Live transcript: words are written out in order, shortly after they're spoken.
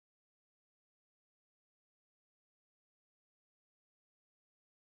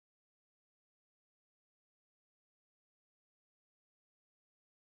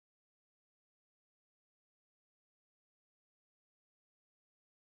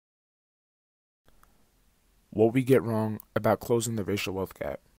What we get wrong about closing the racial wealth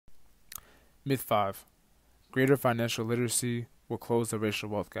gap. Myth 5. Greater financial literacy will close the racial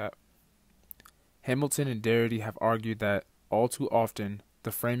wealth gap. Hamilton and Darity have argued that, all too often,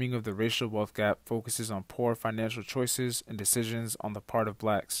 the framing of the racial wealth gap focuses on poor financial choices and decisions on the part of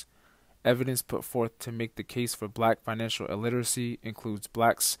blacks. Evidence put forth to make the case for black financial illiteracy includes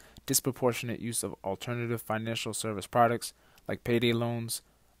blacks' disproportionate use of alternative financial service products like payday loans,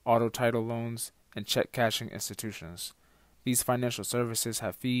 auto title loans, and check cashing institutions. These financial services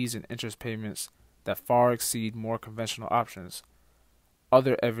have fees and interest payments that far exceed more conventional options.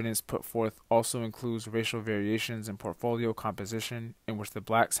 Other evidence put forth also includes racial variations in portfolio composition, in which the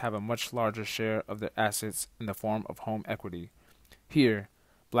blacks have a much larger share of their assets in the form of home equity. Here,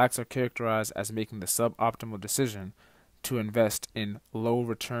 blacks are characterized as making the suboptimal decision to invest in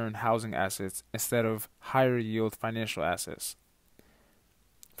low-return housing assets instead of higher-yield financial assets.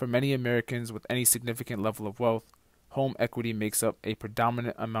 For many Americans with any significant level of wealth, home equity makes up a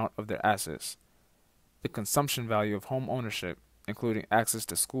predominant amount of their assets. The consumption value of home ownership, including access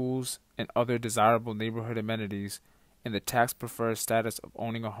to schools and other desirable neighborhood amenities, and the tax-preferred status of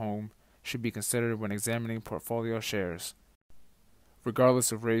owning a home should be considered when examining portfolio shares.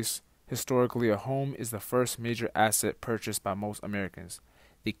 Regardless of race, historically a home is the first major asset purchased by most Americans.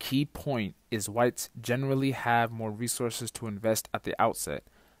 The key point is whites generally have more resources to invest at the outset.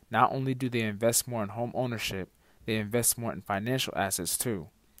 Not only do they invest more in home ownership, they invest more in financial assets too.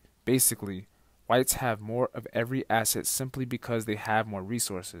 Basically, whites have more of every asset simply because they have more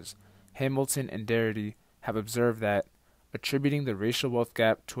resources. Hamilton and Darity have observed that attributing the racial wealth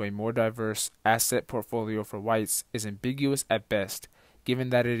gap to a more diverse asset portfolio for whites is ambiguous at best, given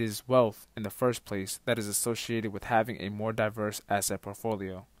that it is wealth in the first place that is associated with having a more diverse asset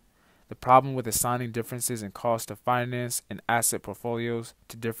portfolio. The problem with assigning differences in cost of finance and asset portfolios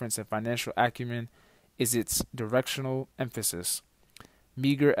to difference in financial acumen is its directional emphasis.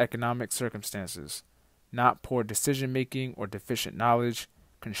 Meager economic circumstances, not poor decision-making or deficient knowledge,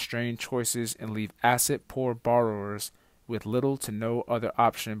 constrain choices and leave asset-poor borrowers with little to no other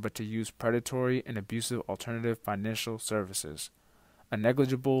option but to use predatory and abusive alternative financial services. A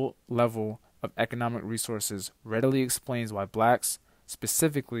negligible level of economic resources readily explains why blacks,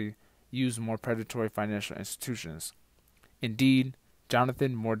 specifically, use more predatory financial institutions. Indeed,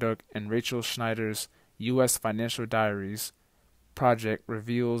 Jonathan Murdoch and Rachel Schneider's U.S. Financial Diaries project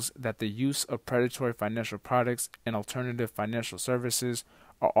reveals that the use of predatory financial products and alternative financial services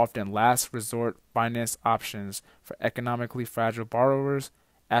are often last resort finance options for economically fragile borrowers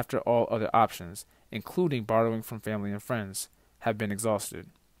after all other options, including borrowing from family and friends, have been exhausted.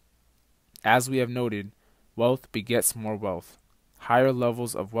 As we have noted, wealth begets more wealth. Higher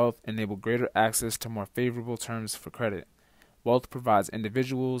levels of wealth enable greater access to more favorable terms for credit. Wealth provides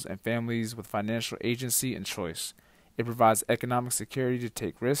individuals and families with financial agency and choice. It provides economic security to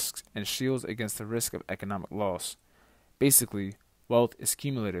take risks and shields against the risk of economic loss. Basically, wealth is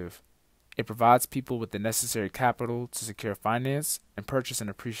cumulative. It provides people with the necessary capital to secure finance and purchase an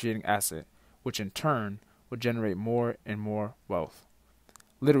appreciating asset, which in turn will generate more and more wealth.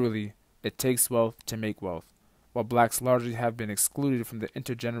 Literally, it takes wealth to make wealth. While blacks largely have been excluded from the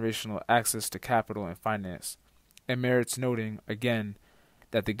intergenerational access to capital and finance. It merits noting, again,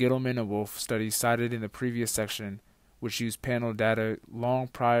 that the Gittleman and Wolf studies cited in the previous section, which used panel data long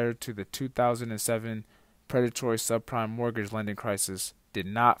prior to the 2007 predatory subprime mortgage lending crisis, did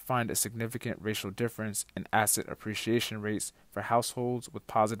not find a significant racial difference in asset appreciation rates for households with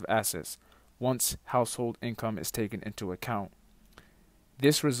positive assets, once household income is taken into account.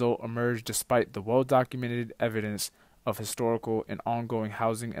 This result emerged despite the well-documented evidence of historical and ongoing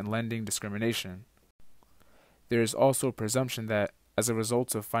housing and lending discrimination. There is also a presumption that, as a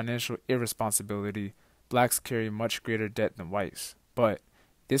result of financial irresponsibility, blacks carry much greater debt than whites, but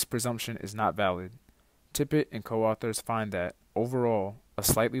this presumption is not valid. Tippett and co-authors find that, overall, a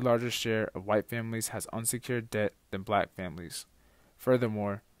slightly larger share of white families has unsecured debt than black families.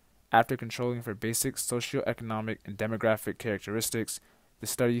 Furthermore, after controlling for basic socioeconomic and demographic characteristics, the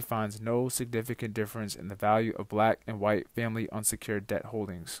study finds no significant difference in the value of black and white family unsecured debt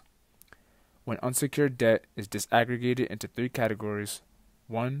holdings. When unsecured debt is disaggregated into three categories: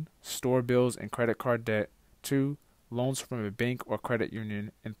 1. Store bills and credit card debt, 2. Loans from a bank or credit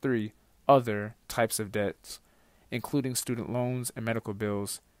union, and 3. Other types of debts, including student loans and medical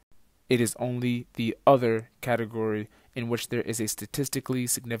bills, it is only the other category in which there is a statistically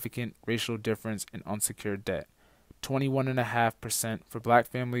significant racial difference in unsecured debt. 21.5% for black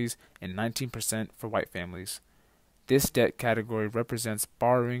families and 19% for white families. This debt category represents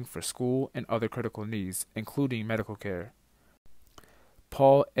borrowing for school and other critical needs, including medical care.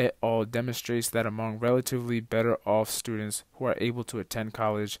 Paul et al. Demonstrates that among relatively better off students who are able to attend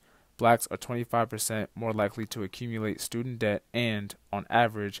college, blacks are 25% more likely to accumulate student debt and, on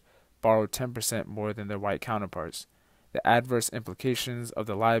average, borrow 10% more than their white counterparts. The adverse implications of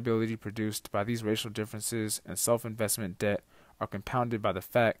the liability produced by these racial differences and self-investment debt are compounded by the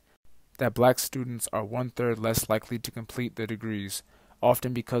fact that black students are one-third less likely to complete their degrees,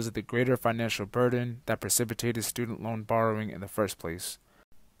 often because of the greater financial burden that precipitated student loan borrowing in the first place.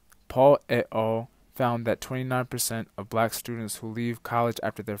 Paul et al. Found that 29% of black students who leave college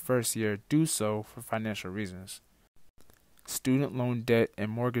after their first year do so for financial reasons. Student loan debt and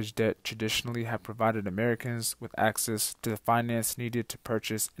mortgage debt traditionally have provided Americans with access to the finance needed to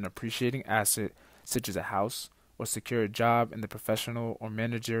purchase an appreciating asset such as a house or secure a job in the professional or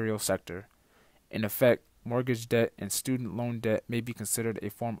managerial sector. In effect, mortgage debt and student loan debt may be considered a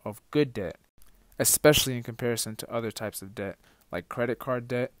form of good debt, especially in comparison to other types of debt like credit card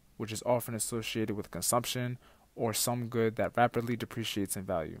debt, which is often associated with consumption or some good that rapidly depreciates in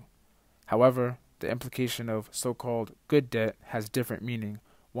value. However, the implication of so-called good debt has different meaning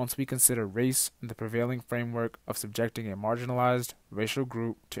once we consider race in the prevailing framework of subjecting a marginalized racial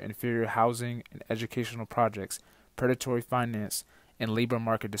group to inferior housing and educational projects, predatory finance, and labor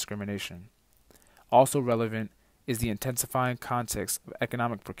market discrimination. Also relevant is the intensifying context of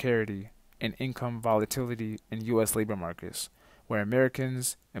economic precarity and income volatility in U.S. labor markets, where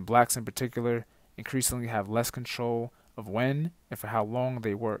Americans, and blacks in particular, increasingly have less control of when and for how long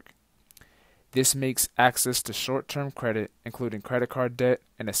they work. This makes access to short-term credit, including credit card debt,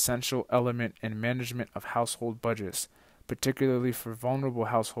 an essential element in management of household budgets, particularly for vulnerable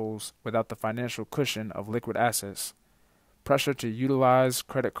households without the financial cushion of liquid assets. Pressure to utilize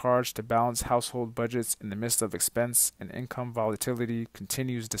credit cards to balance household budgets in the midst of expense and income volatility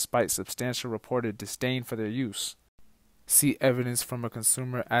continues despite substantial reported disdain for their use. See evidence from a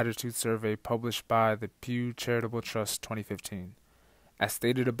consumer attitude survey published by the Pew Charitable Trust 2015. As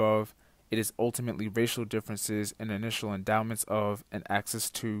stated above, it is ultimately racial differences in initial endowments of and access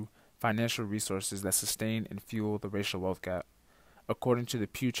to financial resources that sustain and fuel the racial wealth gap. According to the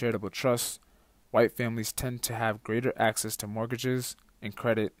Pew Charitable Trust, white families tend to have greater access to mortgages and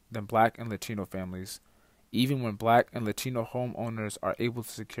credit than black and Latino families. Even when black and Latino homeowners are able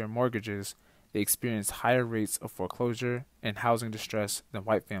to secure mortgages, they experience higher rates of foreclosure and housing distress than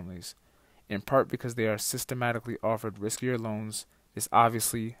white families. In part because they are systematically offered riskier loans, this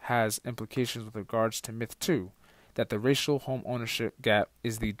obviously has implications with regards to myth 2, that the racial home ownership gap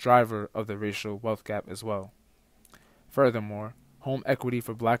is the driver of the racial wealth gap as well. Furthermore, home equity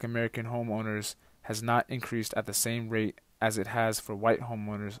for black American homeowners has not increased at the same rate as it has for white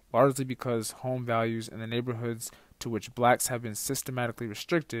homeowners, largely because home values in the neighborhoods to which blacks have been systematically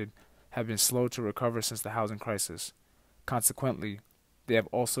restricted have been slow to recover since the housing crisis. Consequently, they have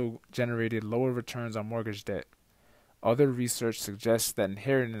also generated lower returns on mortgage debt. Other research suggests that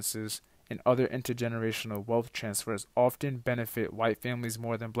inheritances and other intergenerational wealth transfers often benefit white families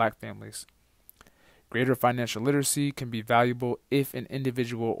more than black families. Greater financial literacy can be valuable if an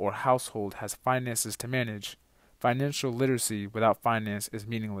individual or household has finances to manage. Financial literacy without finance is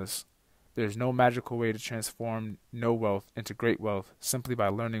meaningless. There is no magical way to transform no wealth into great wealth simply by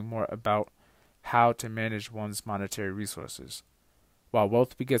learning more about how to manage one's monetary resources. While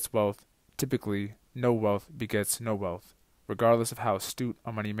wealth begets wealth, typically, no wealth begets no wealth, regardless of how astute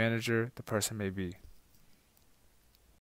a money manager the person may be.